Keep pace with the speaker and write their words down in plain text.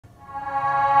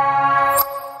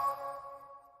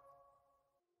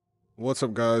What's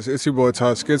up, guys? It's your boy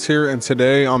SkiDDz here, and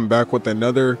today I'm back with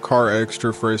another CarX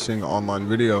Drift Racing online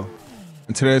video.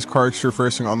 In today's CarX Drift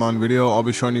Racing online video, I'll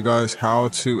be showing you guys how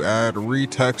to add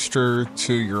ReTexture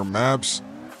to your maps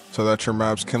so that your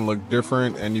maps can look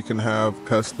different and you can have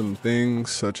custom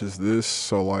things such as this.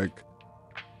 So like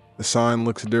the sign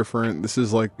looks different. This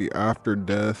is like the After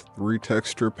Death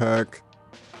ReTexture pack,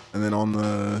 and then on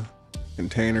the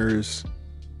containers,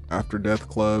 After Death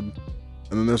Club.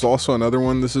 And then there's also another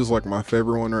one. This is like my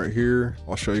favorite one right here.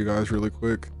 I'll show you guys really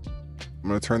quick. I'm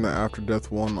gonna turn the After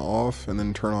Death one off and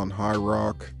then turn on High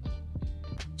Rock.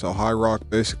 So High Rock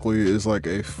basically is like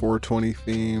a 420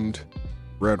 themed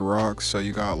red rock. So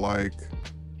you got like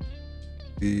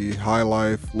the High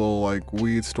Life little like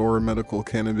weed store, medical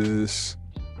cannabis.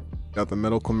 Got the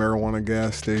medical marijuana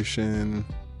gas station.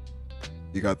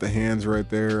 You got the hands right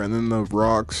there, and then the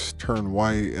rocks turn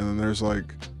white, and then there's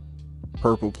like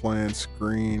purple plants,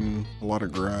 green, a lot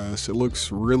of grass. It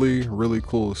looks really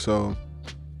cool. So,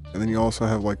 and then you also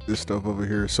have like this stuff over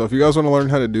here. So if you guys want to learn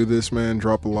how to do this, man,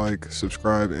 drop a like,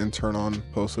 subscribe, and turn on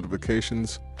post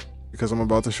notifications, because I'm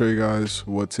about to show you guys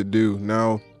what to do.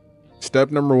 Now, step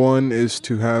number one is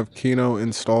to have Kino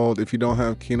installed. If you don't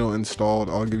have Kino installed,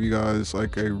 I'll give you guys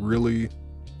like a really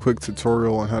quick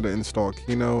tutorial on how to install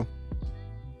Kino.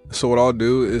 So what I'll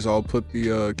do is I'll put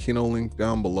the Kino link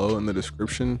down below in the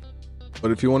description. But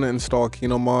if you want to install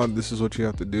Kino mod, this is what you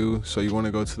have to do. So you want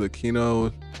to go to the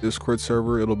Kino Discord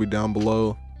server. It'll be down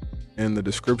below in the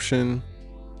description.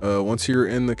 Once you're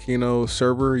in the Kino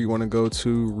server, you want to go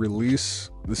to release.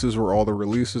 This is where all the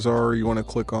releases are. You want to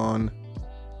click on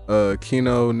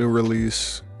Kino new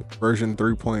release version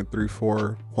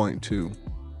 3.34.2.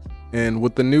 And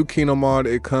with the new Kino mod,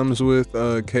 it comes with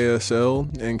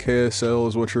KSL, and KSL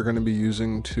is what you're going to be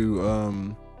using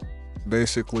to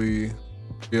basically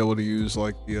be able to use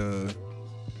like the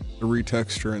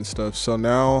ReTexture and stuff. So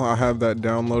now I have that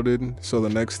downloaded. So the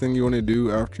next thing you want to do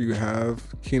after you have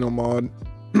Kino mod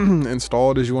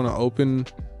installed is you want to open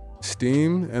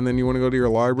Steam, and then you want to go to your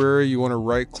library. You want to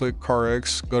right click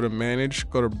CarX, go to manage,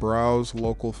 go to browse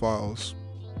local files.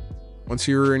 Once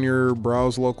you're in your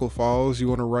browse local files, you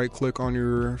want to right click on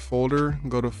your folder,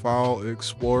 go to file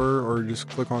explorer, or just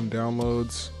click on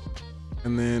downloads.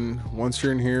 And then once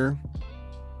you're in here,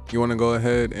 you want to go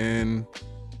ahead and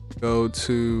go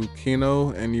to Kino,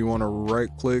 and you want to right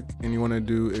click and you want to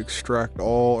do extract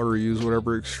all, or use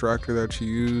whatever extractor that you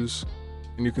use.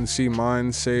 And you can see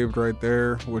mine saved right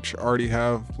there, which I already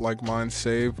have like mine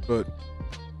saved. But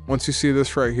once you see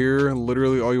this right here,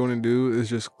 literally all you want to do is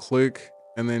just click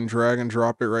and then drag and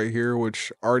drop it right here,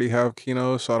 which I already have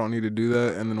Kino, so I don't need to do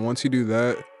that. And then once you do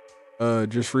that,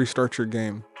 just restart your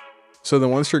game. So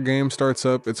then once your game starts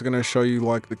up, it's going to show you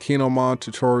like the Kino mod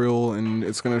tutorial, and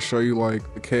it's going to show you like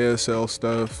the KSL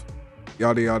stuff,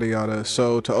 yada yada yada.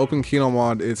 So to open Kino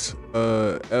mod, it's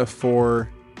F4,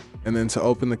 and then to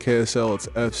open the KSL, it's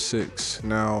F6.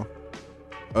 Now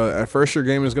at first your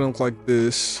game is going to look like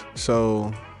this.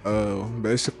 So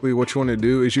basically what you want to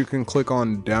do is you can click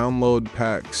on download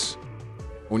packs.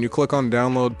 When you click on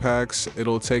download packs,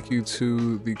 it'll take you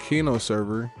to the Kino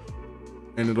server,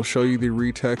 and it'll show you the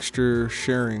ReTexture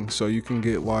sharing. So you can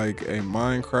get like a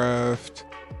Minecraft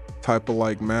type of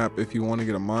like map if you want to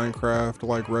get a Minecraft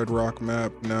like red rock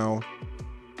map. Now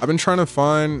I've been trying to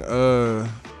find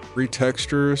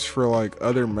ReTextures for like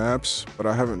other maps, but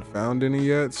I haven't found any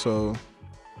yet. So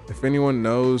if anyone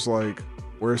knows like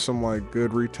where some like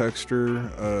good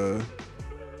ReTexture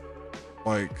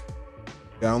like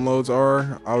downloads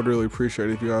are, I would really appreciate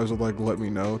it if you guys would like let me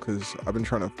know, because I've been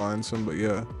trying to find some. But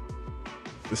yeah,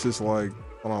 this is like,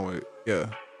 hold on, wait, yeah,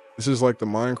 this is like the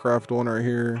Minecraft one right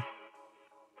here.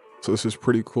 So this is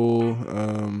pretty cool.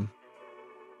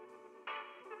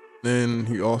 Then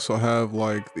you also have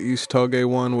like the East Toge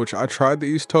one, which I tried the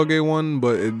East Toge one,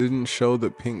 but it didn't show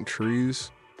the pink trees.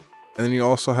 And then you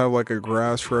also have like a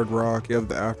grass red rock. You have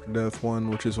the After Death one,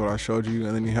 which is what I showed you.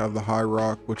 And then you have the High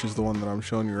Rock, which is the one that I'm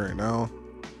showing you right now.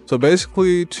 So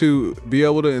basically, to be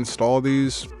able to install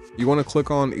these, you want to click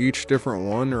on each different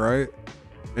one, right?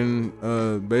 And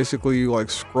basically you like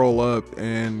scroll up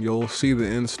and you'll see the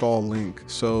install link.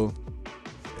 So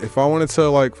if I wanted to,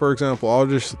 like, for example, I'll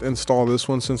just install this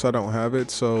one since I don't have it.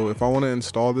 So if I want to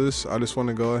install this, I just want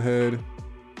to go ahead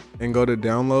and go to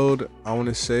download. I want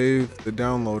to save the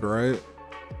download, right?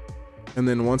 And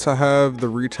then once I have the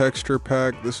ReTexture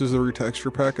pack, this is the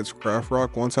ReTexture pack, it's Craft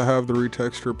Rock. Once I have the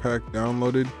ReTexture pack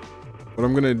downloaded, what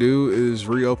I'm gonna do is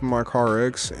reopen my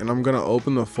CarX, and I'm gonna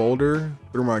open the folder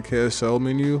through my KSL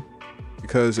menu,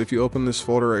 because if you open this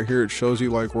folder right here, it shows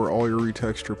you like where all your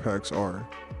ReTexture packs are.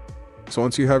 So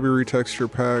once you have your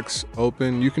ReTexture packs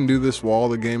open, you can do this while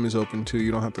the game is open too. You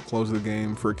don't have to close the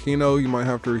game. For Kino, you might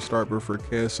have to restart, but for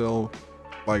KSL,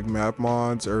 like map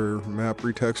mods or map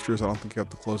ReTextures, I don't think you have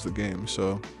to close the game.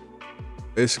 So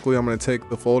basically, I'm going to take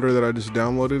the folder that I just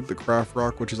downloaded, the Craft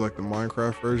Rock, which is like the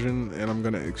Minecraft version, and I'm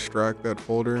going to extract that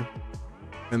folder.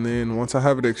 And then once I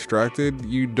have it extracted,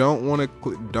 you don't want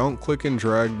to don't click and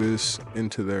drag this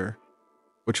into there.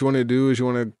 What you want to do is you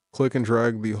want to click and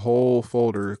drag the whole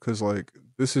folder, because like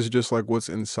this is just like what's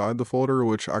inside the folder,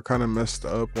 which I kind of messed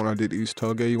up when I did East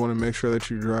Toge. You want to make sure that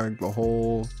you drag the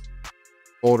whole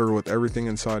folder with everything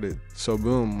inside it. So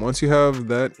boom, once you have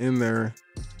that in there,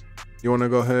 you want to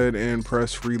go ahead and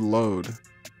press reload.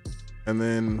 And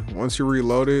then once you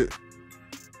reload it,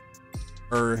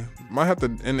 or might have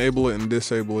to enable it and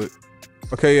disable it.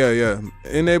 Okay, yeah.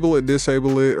 Enable it,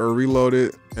 disable it, or reload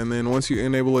it. And then once you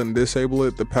enable it and disable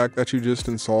it, the pack that you just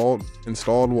installed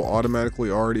will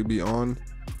automatically already be on.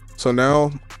 So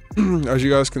now, as you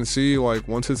guys can see, like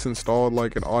once it's installed,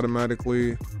 like it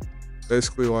automatically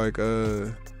basically like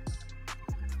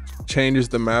changes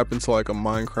the map into like a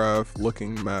Minecraft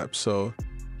looking map. So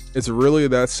it's really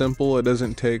that simple. It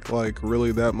doesn't take like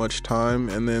really that much time.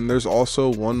 And then there's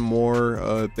also one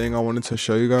more thing I wanted to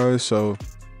show you guys. So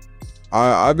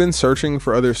I've been searching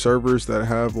for other servers that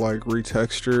have like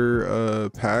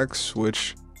ReTexture packs,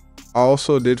 which I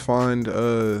also did find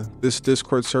this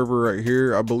Discord server right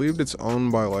here. I believe it's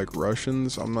owned by like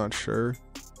Russians, I'm not sure,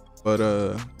 but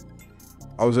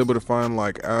I was able to find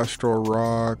like Astro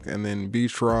Rock, and then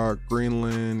Beach Rock,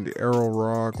 Greenland, Arrow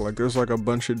Rock. Like there's like a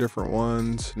bunch of different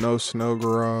ones. No Snow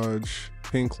Garage,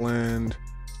 Pinkland,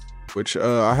 which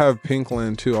I have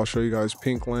Pinkland too. I'll show you guys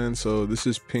Pinkland. So this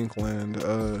is Pinkland.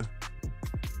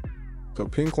 So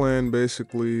Pinkland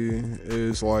basically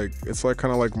is like, it's like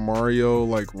kind of like Mario,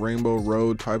 like Rainbow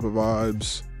Road type of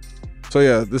vibes. So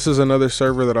yeah, this is another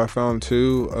server that I found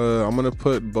too. I'm gonna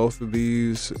put both of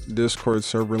these Discord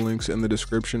server links in the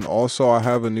description. Also, I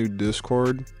have a new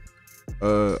Discord.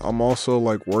 I'm also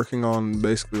like working on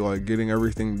basically like getting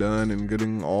everything done and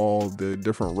getting all the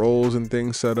different roles and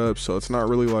things set up. So it's not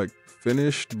really like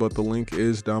finished, but the link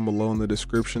is down below in the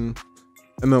description.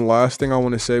 And then last thing I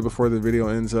want to say before the video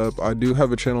ends up, I do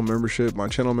have a channel membership. My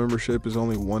channel membership is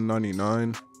only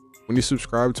 $1.99. When you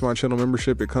subscribe to my channel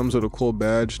membership, it comes with a cool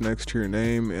badge next to your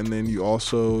name, and then you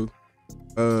also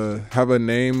have a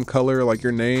name color, like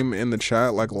your name in the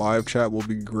chat, like live chat will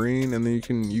be green, and then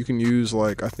you can use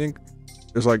like, I think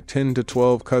there's like 10 to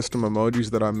 12 custom emojis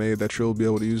that I made that you'll be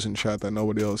able to use in chat that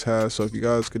nobody else has. So if you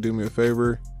guys could do me a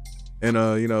favor and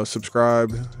you know,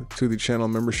 subscribe to the channel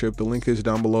membership, the link is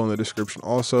down below in the description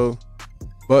also.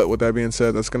 But with that being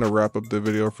said, that's going to wrap up the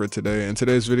video for today. In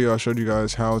today's video, I showed you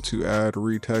guys how to add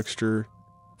ReTexture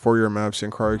for your maps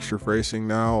in CarX Racing.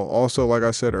 Now, also, like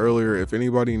I said earlier, if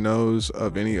anybody knows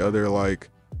of any other like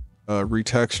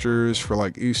ReTextures for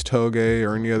like East Toge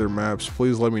or any other maps,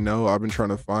 please let me know. I've been trying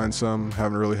to find some,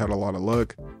 haven't really had a lot of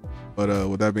luck. But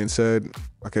with that being said,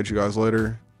 I'll catch you guys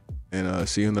later and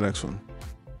see you in the next one.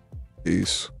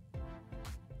 Peace.